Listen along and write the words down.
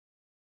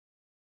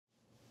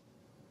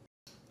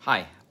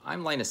Hi,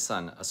 I'm Linus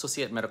Sun,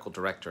 Associate Medical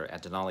Director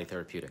at Denali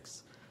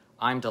Therapeutics.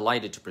 I'm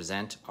delighted to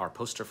present our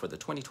poster for the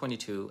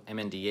 2022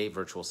 MNDA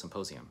Virtual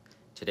Symposium.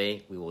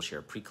 Today, we will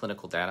share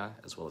preclinical data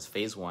as well as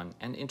Phase 1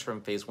 and Interim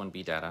Phase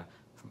 1B data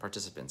from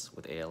participants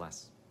with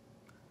ALS.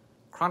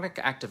 Chronic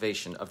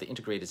activation of the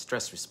integrated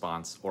stress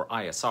response, or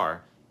ISR,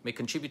 may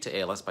contribute to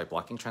ALS by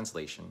blocking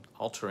translation,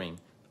 altering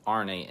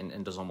RNA and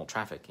endosomal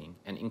trafficking,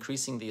 and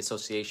increasing the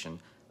association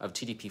of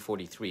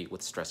TDP-43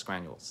 with stress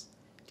granules.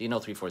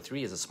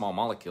 DNL343 is a small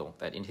molecule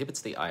that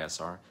inhibits the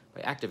ISR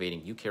by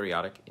activating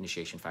eukaryotic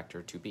initiation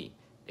factor 2B,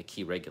 a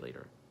key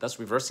regulator, thus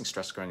reversing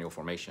stress granule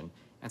formation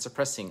and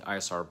suppressing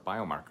ISR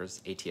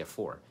biomarkers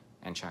ATF4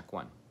 and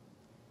CHAC1.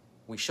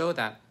 We show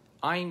that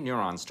eye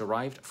neurons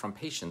derived from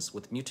patients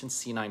with mutant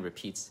C9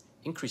 repeats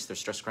increase their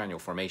stress granule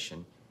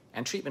formation,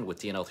 and treatment with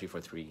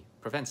DNL343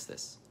 prevents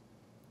this.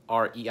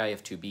 Our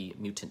eIF2B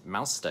mutant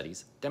mouse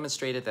studies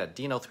demonstrated that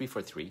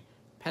DNL343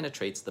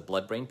 penetrates the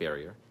blood-brain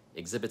barrier,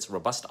 exhibits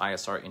robust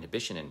ISR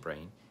inhibition in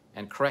brain,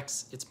 and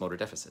corrects its motor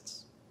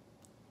deficits.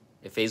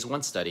 A Phase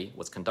 1 study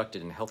was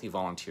conducted in healthy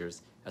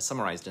volunteers as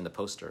summarized in the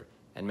poster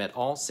and met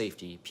all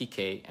safety,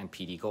 PK, and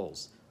PD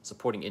goals,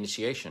 supporting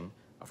initiation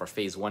of our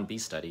Phase 1B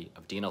study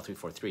of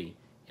DNL343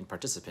 in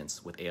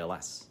participants with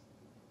ALS.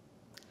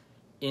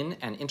 In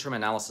an interim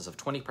analysis of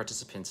 20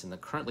 participants in the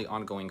currently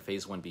ongoing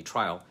Phase 1B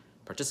trial,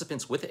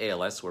 participants with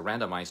ALS were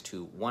randomized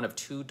to one of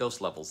two dose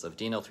levels of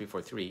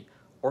DNL343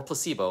 or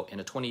placebo in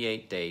a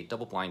 28-day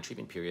double-blind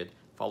treatment period,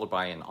 followed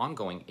by an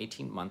ongoing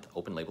 18-month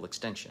open-label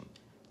extension.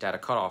 Data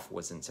cutoff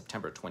was in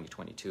September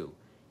 2022.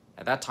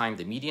 At that time,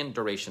 the median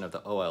duration of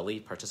the OLE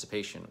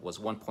participation was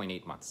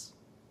 1.8 months.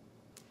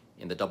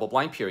 In the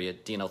double-blind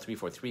period,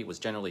 DNL343 was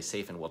generally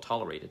safe and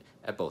well-tolerated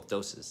at both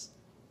doses.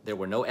 There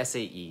were no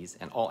SAEs,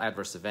 and all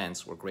adverse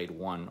events were grade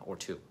 1 or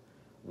 2.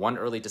 One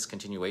early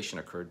discontinuation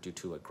occurred due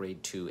to a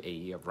grade 2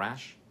 AE of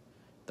rash.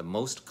 The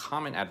most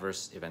common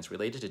adverse events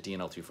related to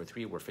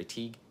DNL343 were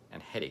fatigue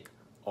and headache,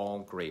 all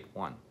grade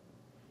 1.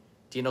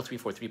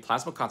 DNL343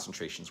 plasma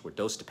concentrations were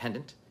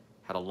dose-dependent,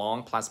 had a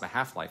long plasma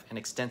half-life, and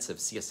extensive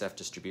CSF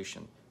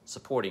distribution,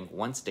 supporting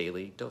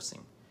once-daily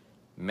dosing.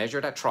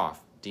 Measured at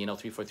trough,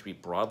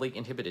 DNL343 broadly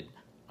inhibited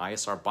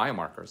ISR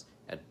biomarkers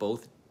at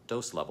both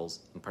dose levels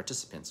in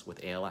participants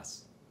with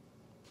ALS.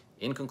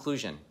 In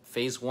conclusion,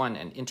 Phase 1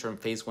 and Interim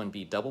Phase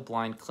 1B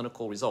double-blind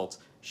clinical results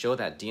show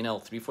that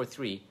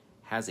DNL343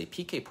 has a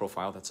PK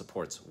profile that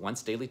supports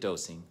once-daily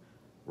dosing,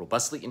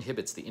 robustly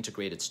inhibits the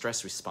integrated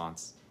stress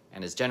response,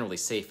 and is generally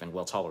safe and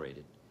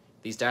well-tolerated.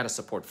 These data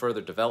support further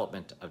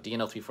development of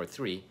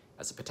DNL343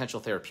 as a potential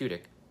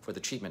therapeutic for the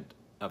treatment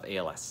of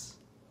ALS.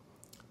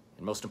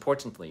 And most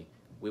importantly,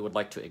 we would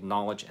like to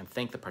acknowledge and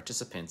thank the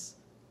participants,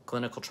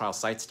 clinical trial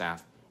site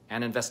staff,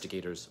 and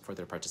investigators for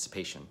their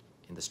participation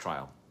in this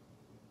trial.